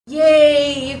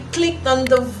Yay, you clicked on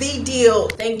the video.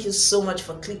 Thank you so much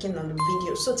for clicking on the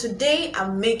video. So today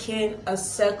I'm making a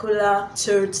circular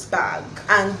tote bag,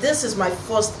 and this is my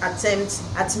first attempt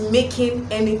at making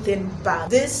anything bag.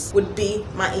 This would be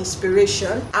my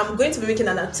inspiration. I'm going to be making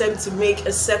an attempt to make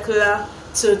a circular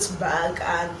tote bag,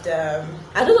 and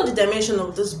I don't know the dimension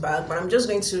of this bag, but I'm just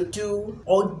going to do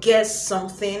or guess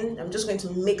something. I'm just going to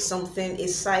make something a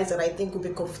size that I think will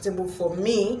be comfortable for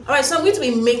me. All right, so I'm going to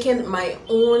be making my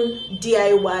own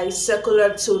DIY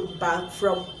circular tote bag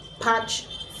from patch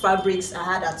fabrics I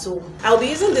had at home. I'll be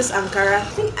using this Ankara. I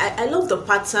think I love the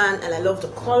pattern and I love the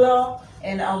color,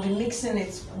 and I'll be mixing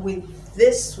it with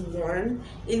this one.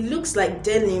 It looks like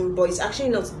denim, but it's actually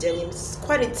not denim. It's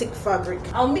quite a thick fabric.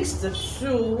 I'll mix the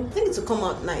two. I think it will come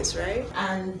out nice, right?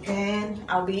 And then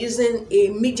I'll be using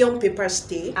a medium paper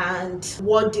stay and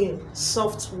wadding,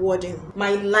 soft wadding.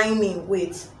 My lining,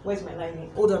 wait, where's my lining?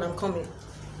 Hold on, I'm coming.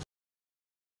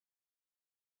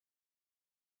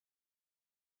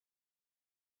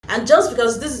 And just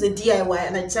because this is a DIY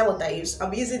and I decide what I use, I'll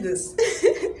be using this.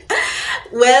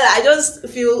 Well, I just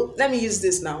feel, let me use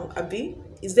this now. Abi,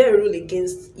 is there a rule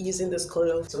against using this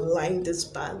color to line this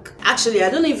bag? Actually, I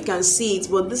don't know if you can see it,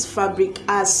 but this fabric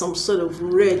has some sort of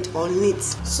red on it,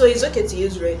 so it's okay to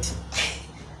use red.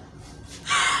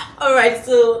 All right,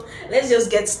 so let's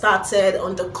just get started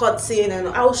on the cutting, and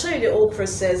I'll show you the whole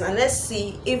process, and let's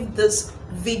see if this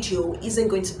video isn't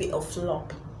going to be a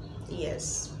flop.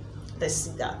 Yes, let's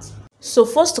see that. So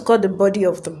first, to cut the body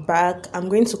of the bag, I'm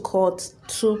going to cut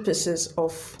 2 pieces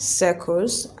of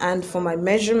circles, and for my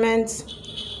measurement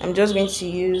I'm just going to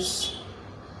use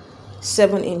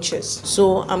 7 inches.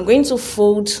 So I'm going to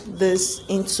fold this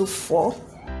into 4,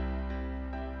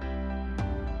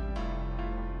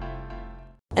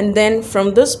 and then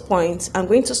from this point I'm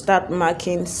going to start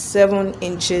marking 7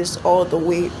 inches all the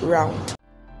way round.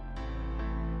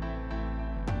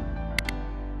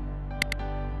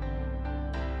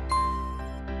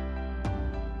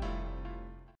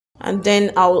 And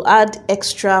then I'll add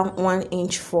extra 1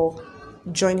 inch for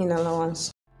joining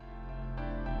allowance.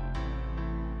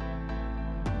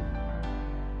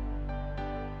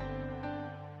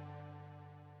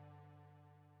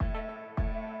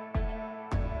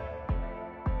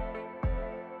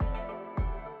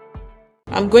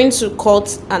 I'm going to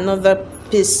cut another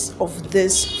piece of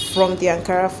this from the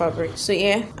Ankara fabric. So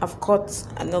yeah, I've cut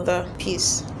another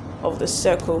piece of the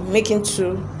circle, making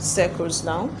 2 circles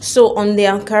now. So on the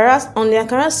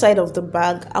Ankara side of the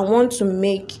bag, I want to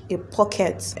make a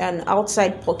pocket, an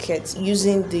outside pocket,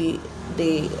 using the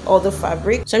other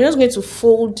fabric. So I'm just going to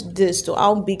fold this to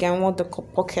how big I want the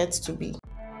pocket to be.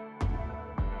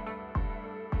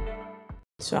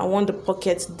 So I want the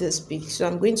pocket this big, so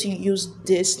I'm going to use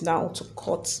this now to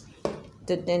cut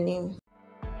the denim.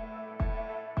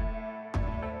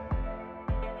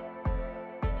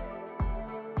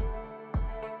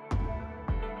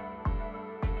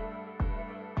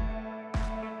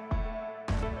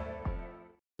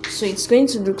 So it's going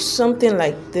to look something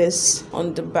like this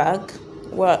on the bag,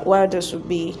 while this will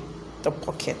be the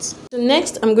pocket. So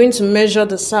next, I'm going to measure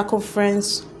the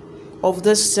circumference of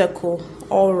this circle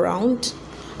all around,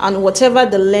 and whatever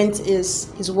the length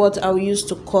is what I'll use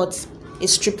to cut a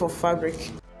strip of fabric.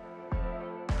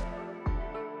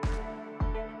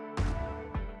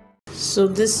 So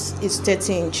this is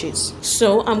 30 inches.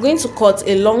 So I'm going to cut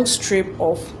a long strip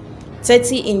of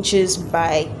 30 inches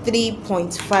by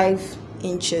 3.5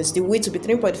 inches. The width will be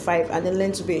 3.5 and the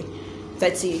length will be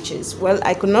 30 inches. Well,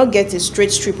 I could not get a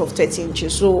straight strip of 30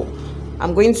 inches, so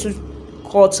I'm going to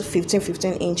cut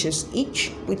 15 inches each,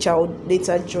 which I'll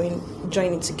later join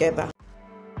it together.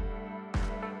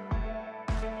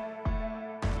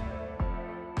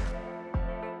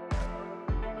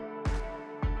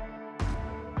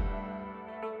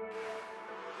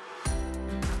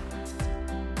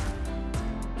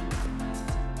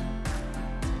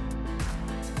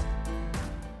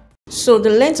 So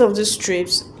the length of the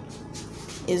strips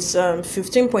is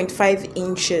 15.5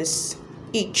 inches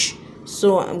each.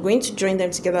 So I'm going to join them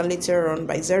together later on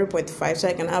by 0.5, so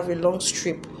I can have a long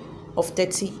strip of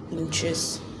 30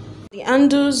 inches. The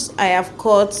handles I have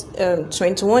cut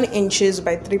 21 inches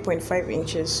by 3.5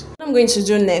 inches. What I'm going to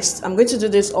do next, I'm going to do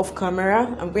this off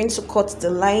camera. I'm going to cut the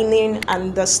lining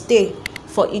and the stay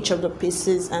for each of the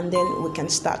pieces, and then we can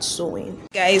start sewing.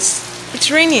 Guys, it's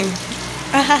raining.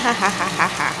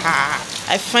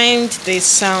 I find the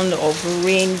sound of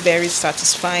rain very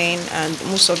satisfying, and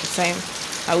most of the time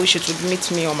I wish it would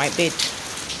meet me on my bed.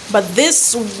 But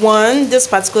this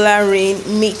particular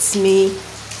rain meets me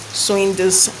sewing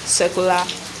this circular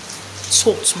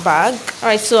tote bag.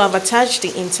 Alright, so I've attached the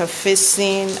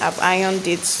interfacing, I've ironed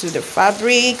it to the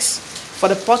fabrics. For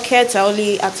the pocket, I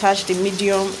only attached the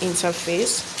medium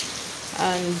interface,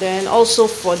 and then also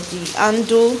for the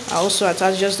handle, I also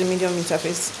attached just the medium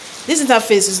interface. This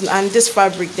interface and this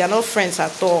fabric, they are not friends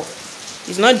at all.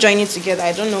 It's not joining together,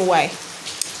 I don't know why.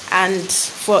 And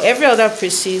for every other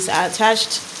pieces, I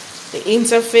attached the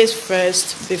interface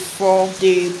first before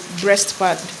the breast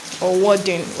pad or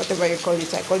wadding, whatever you call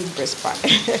it. I call it breast pad.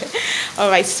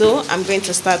 Alright, so I'm going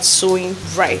to start sewing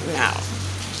right now.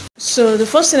 So the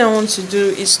first thing I want to do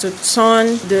is to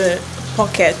turn the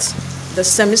pocket, the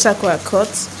semicircle I cut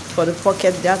for the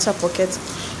pocket, the outer pocket.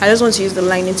 I just want to use the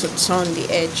lining to turn the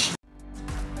edge.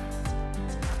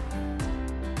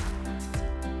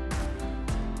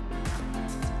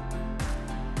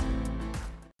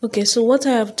 Okay, so what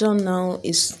I have done now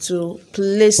is to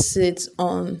place it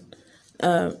on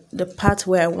the part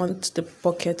where I want the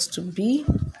pocket to be,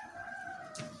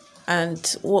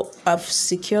 and what I've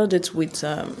secured it with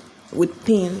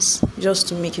pins just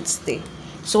to make it stay.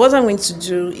 So what I'm going to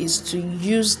do is to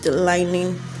use the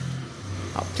lining,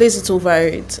 I'll place it over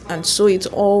it and sew it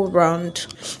all round.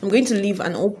 I'm going to leave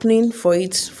an opening for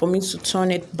me to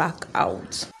turn it back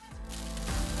out.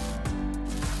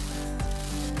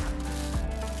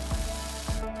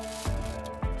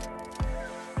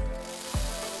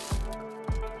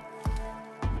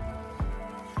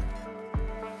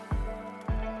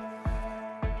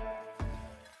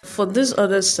 For this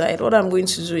other side, what I'm going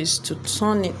to do is to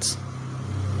turn it.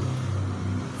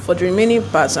 For the remaining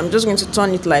parts, I'm just going to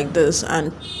turn it like this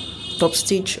and top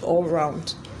stitch all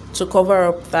round to cover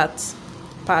up that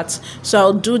part. So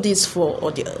I'll do this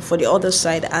for the other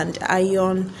side and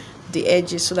iron the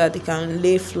edges so that they can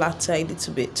lay flatter a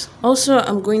little bit. Also,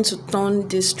 I'm going to turn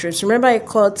these strips. Remember, I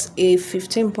cut a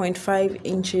 15.5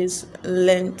 inches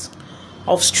length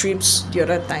of strips the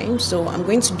other time, so I'm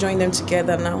going to join them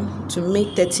together now to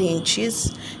make 30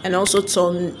 inches and also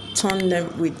turn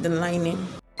them with the lining.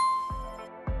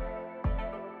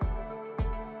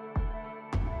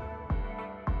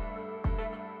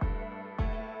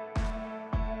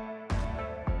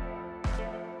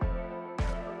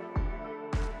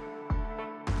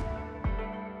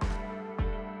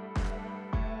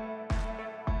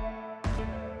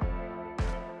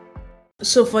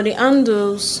 So for the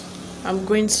handles, I'm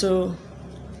going to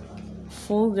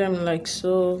fold them like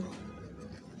so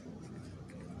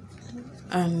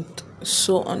and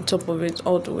sew on top of it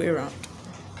all the way around.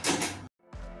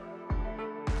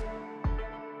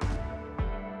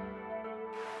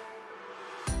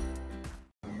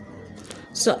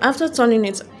 So after turning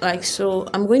it like so,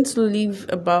 I'm going to leave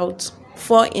about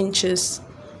 4 inches.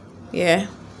 Yeah,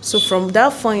 so from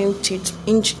that 4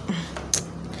 inch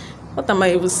what am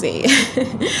I even saying?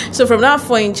 So from that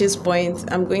 4 inches point,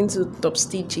 I'm going to top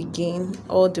stitch again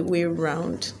all the way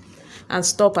around and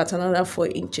stop at another 4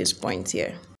 inches point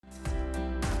here.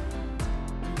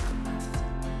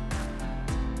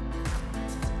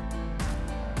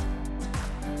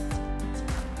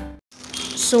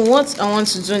 So what I want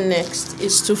to do next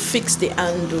is to fix the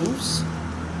handles,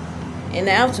 and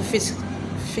I have to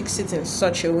fix it in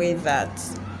such a way that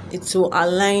it will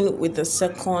align with the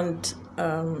second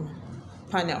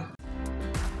panel.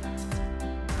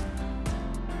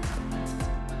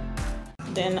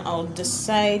 Then I'll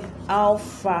decide how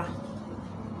far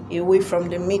away from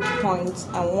the midpoint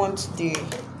I want the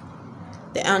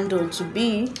handle to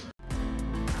be.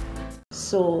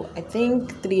 So I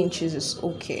think 3 inches is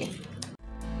okay.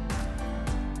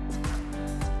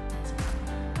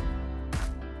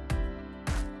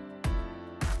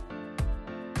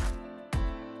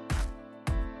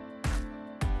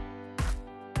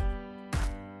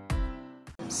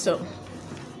 So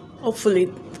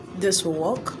hopefully this will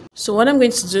work. So what I'm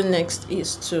going to do next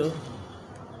is to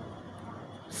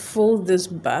fold this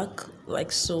back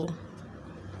like so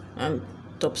and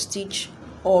top stitch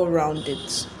all around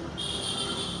it.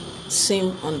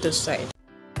 Same on this side.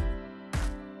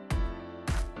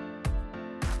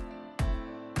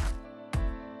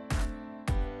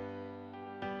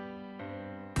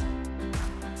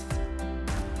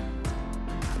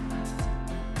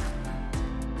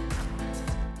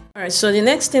 Alright, so the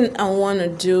next thing I want to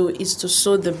do is to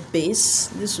sew the base.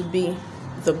 This will be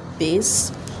the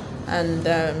base, and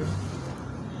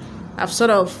I've sort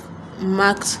of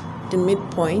marked the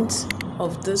midpoint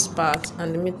of this part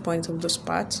and the midpoint of this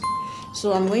part.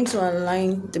 So I'm going to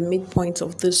align the midpoint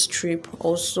of this strip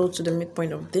also to the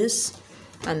midpoint of this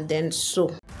and then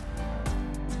sew.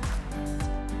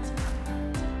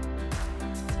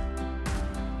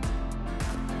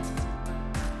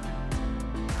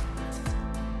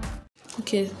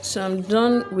 Okay, so I'm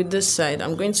done with this side.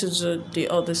 I'm going to do the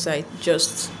other side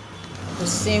just the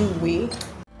same way.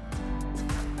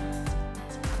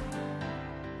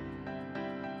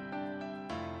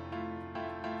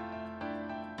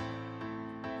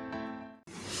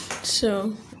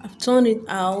 So I've turned it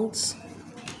out,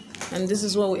 and this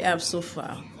is what we have so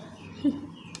far.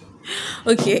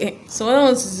 Okay, so what I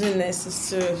want to do next is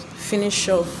to finish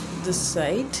off this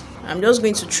side. I'm just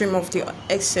going to trim off the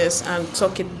excess and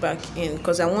tuck it back in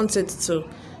because I want it to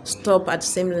stop at the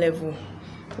same level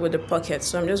with the pocket.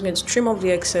 So I'm just going to trim off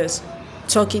the excess,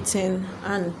 tuck it in,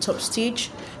 and top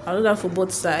stitch. I'll do that for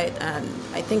both sides, and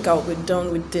I think I'll be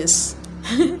done with this.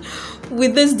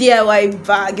 With this DIY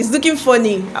bag. It's looking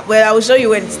funny. Well, I will show you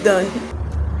when it's done.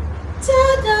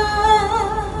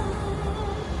 Ta-da!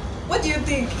 What do you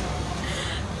think?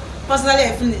 Personally,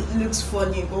 I feel it looks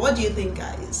funny, but what do you think,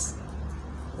 guys?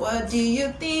 What do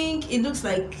you think? It looks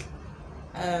like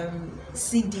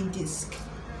CD disc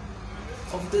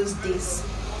of those days.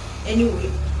 Anyway,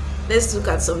 let's look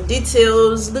at some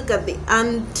details. Look at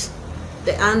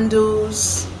the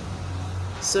handles.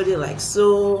 So they like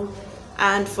so.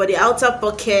 And for the outer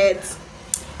pocket,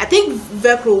 I think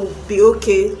Velcro will be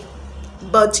okay,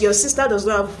 but your sister does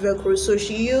not have Velcro, so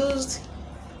she used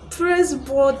press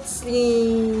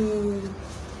button.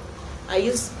 I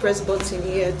used press button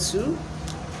here too.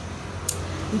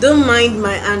 Don't mind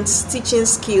my hand stitching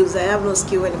skills. I have no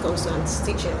skill when it comes to hand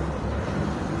stitching,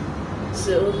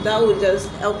 so that will just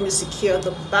help me secure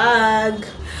the bag.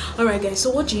 All right, guys.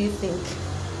 So what do you think?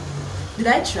 Did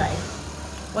I try?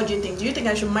 What do you think? Do you think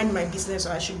I should mind my business,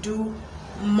 or I should do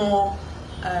more?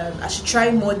 I should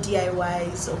try more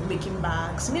DIYs of making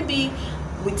bags. Maybe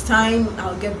with time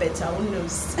I'll get better. Who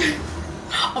knows?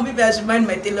 Or maybe I should mind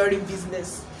my tailoring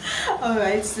business.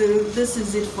 Alright, so this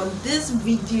is it for this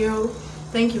video.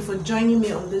 Thank you for joining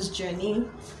me on this journey.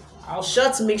 I'll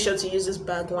make sure to use this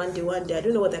bag one day. I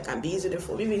don't know what I can be using it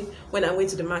for. Maybe when I went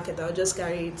to the market I'll just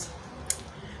carry it.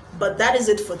 But that is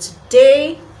it for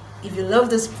today. If you love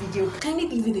this video, kindly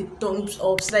give it a thumbs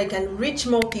up so that I can reach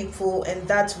more people, and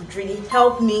that would really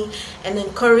help me and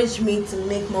encourage me to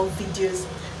make more videos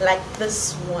like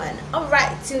this one.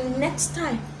 Alright, till next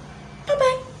time. Bye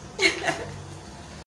bye.